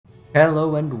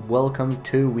Hello and welcome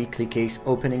to Weekly Case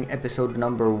Opening episode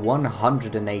number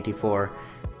 184.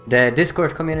 The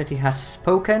Discord community has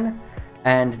spoken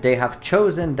and they have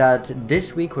chosen that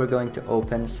this week we're going to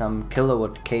open some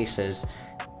Kilowatt cases.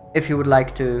 If you would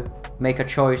like to make a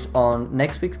choice on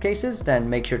next week's cases, then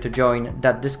make sure to join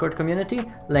that Discord community.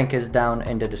 Link is down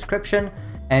in the description.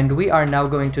 And we are now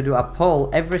going to do a poll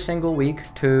every single week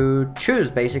to choose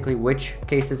basically which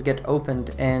cases get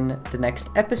opened in the next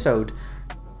episode.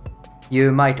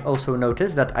 You might also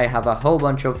notice that I have a whole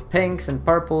bunch of pinks and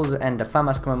purples and the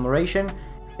FAMAS commemoration.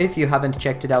 If you haven't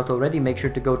checked it out already, make sure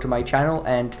to go to my channel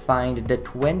and find the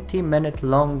 20-minute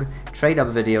long trade-up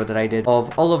video that I did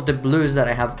of all of the blues that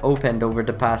I have opened over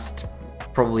the past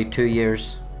probably 2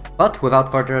 years. But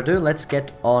without further ado, let's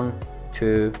get on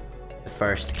to the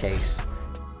first case.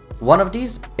 One of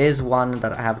these is one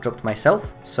that I have dropped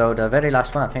myself, so the very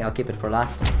last one, I think I'll keep it for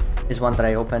last, is one that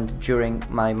I opened during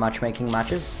my matchmaking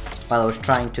matches while I was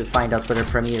trying to find out whether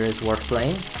Premier is worth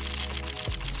playing.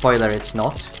 Spoiler, it's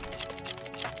not.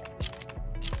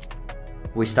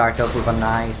 We start off with a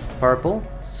nice purple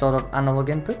sort of analog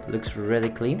input, looks really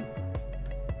clean,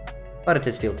 but it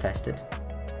is field tested.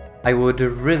 I would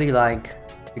really like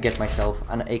to get myself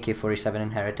an AK-47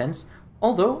 Inheritance,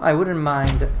 although I wouldn't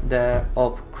mind the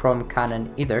Op Chrome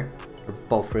Cannon either. They're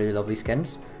both really lovely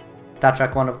skins. Stat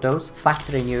track one of those,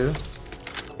 factory new,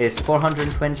 is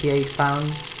 428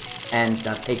 pounds, and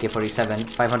that AK-47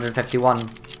 551.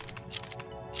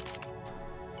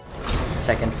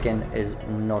 Second skin is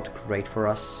not great for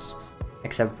us,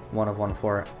 except one of one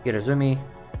for Irazumi,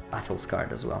 battle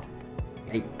scarred as well.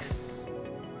 Yikes.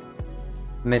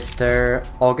 Mr.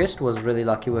 August was really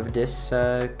lucky with this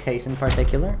case in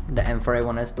particular. The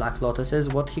M4A1S Black Lotus is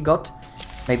what he got.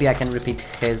 Maybe I can repeat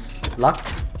his luck.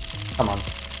 Come on.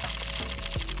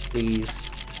 Please.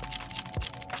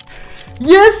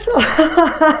 Yes!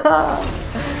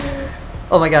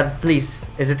 Oh my god, please.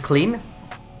 Is it clean?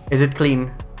 Is it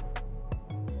clean?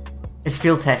 It's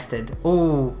field tested.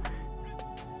 Oh.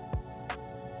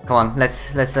 Come on,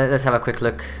 let's have a quick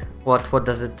look. What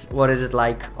is it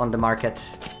like on the market?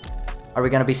 Are we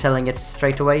gonna be selling it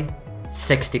straight away?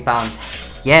 60 pounds.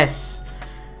 Yes.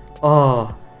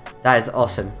 Oh, that is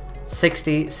awesome.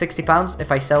 60 pounds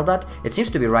if I sell that. It seems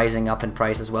to be rising up in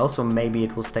price as well, so maybe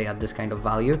it will stay at this kind of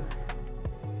value.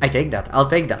 I take that. I'll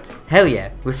take that. Hell yeah,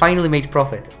 we finally made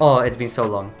profit. Oh, it's been so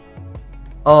long.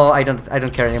 Oh, I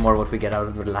don't care anymore what we get out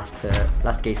of the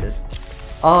last cases.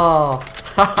 Oh.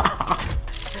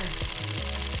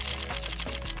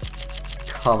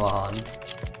 Come on.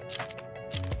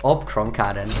 Op Chrome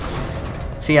Cannon.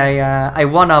 See, I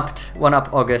one-upped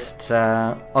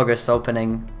August's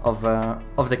opening of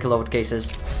the Kilowatt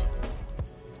cases.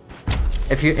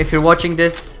 If you're watching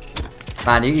this,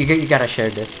 man, you gotta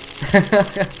share this.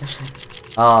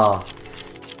 Oh,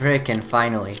 freaking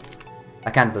finally!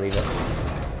 I can't believe it.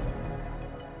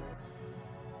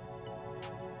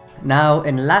 Now,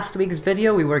 in last week's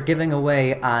video, we were giving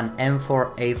away an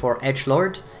M4A4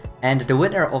 Edgelord, and the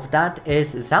winner of that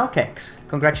is Zalkex.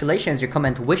 Congratulations, your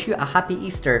comment "Wish you a happy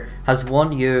Easter" has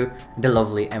won you the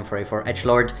lovely M4A4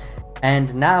 Edgelord.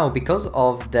 And now, because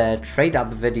of the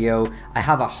trade-up video, I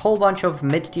have a whole bunch of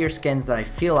mid-tier skins that I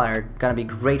feel are gonna be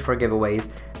great for giveaways,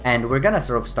 and we're gonna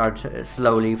sort of start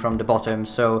slowly from the bottom.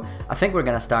 So I think we're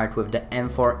gonna start with the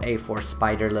M4A4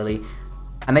 Spider Lily.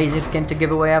 Amazing skin to give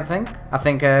away, I think. I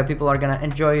think people are gonna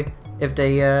enjoy if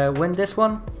they win this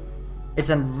one.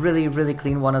 It's a really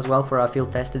clean one as well for a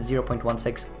field tested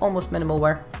 0.16, almost minimal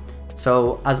wear.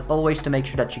 So as always, to make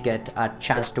sure that you get a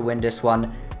chance to win this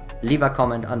one, leave a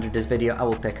comment under this video. I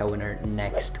will pick a winner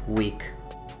next week.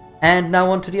 And now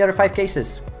on to the other 5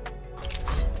 cases.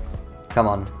 Come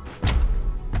on.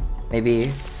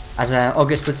 Maybe, as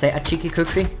August would say, a cheeky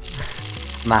cookery.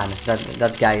 Man,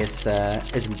 that guy is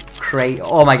crazy.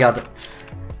 Oh my god.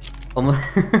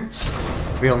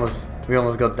 we almost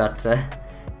got that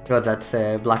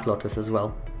Black Lotus as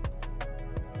well.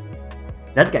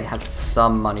 That guy has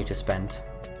some money to spend.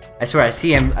 I swear, I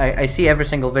see him. I see every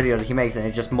single video that he makes, and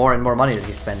it's just more and more money that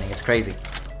he's spending. It's crazy.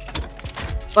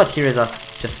 But here is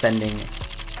us just spending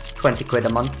 20 quid a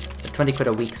month, 20 quid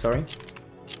a week. Sorry.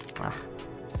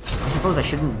 I suppose I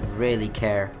shouldn't really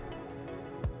care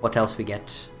what else we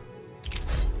get.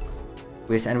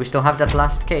 And we still have that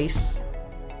last case.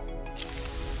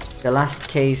 The last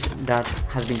case that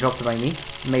has been dropped by me.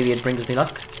 Maybe it brings me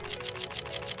luck.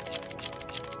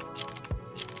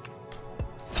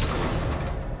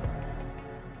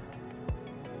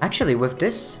 Actually, with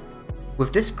this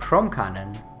Chrome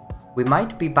Cannon, we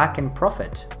might be back in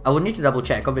profit. I will need to double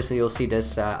check. Obviously, you'll see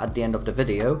this at the end of the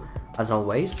video, as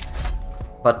always.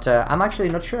 But I'm actually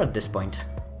not sure at this point.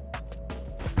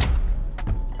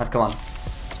 But come on.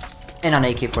 In an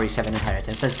AK-47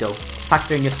 inheritance, let's go.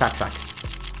 Factor in your stat track.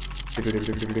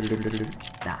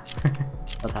 Nah,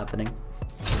 not happening.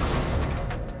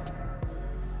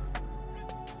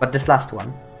 But this last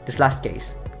one, this last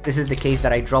case, this is the case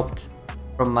that I dropped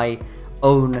from my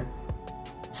own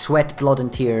sweat, blood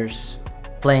and tears,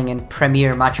 playing in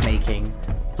Premier matchmaking,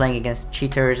 playing against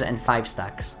cheaters and 5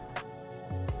 stacks.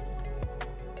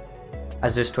 A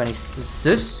Zeus 20...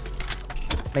 Zeus?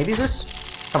 Maybe Zeus?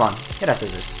 Come on, get us a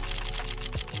Zeus.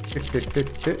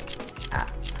 Ah.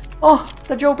 Oh,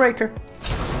 the Jawbreaker!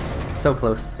 So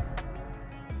close.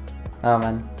 Oh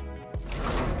man.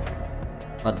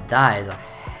 But that is a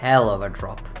hell of a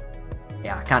drop.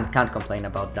 Yeah, I can't complain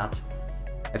about that.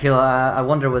 I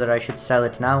wonder whether I should sell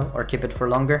it now or keep it for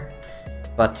longer.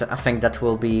 But I think that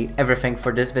will be everything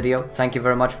for this video. Thank you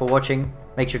very much for watching.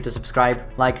 Make sure to subscribe,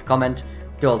 like, comment,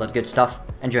 do all that good stuff,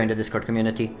 and join the Discord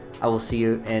community. I will see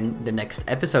you in the next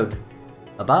episode.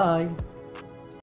 Bye bye!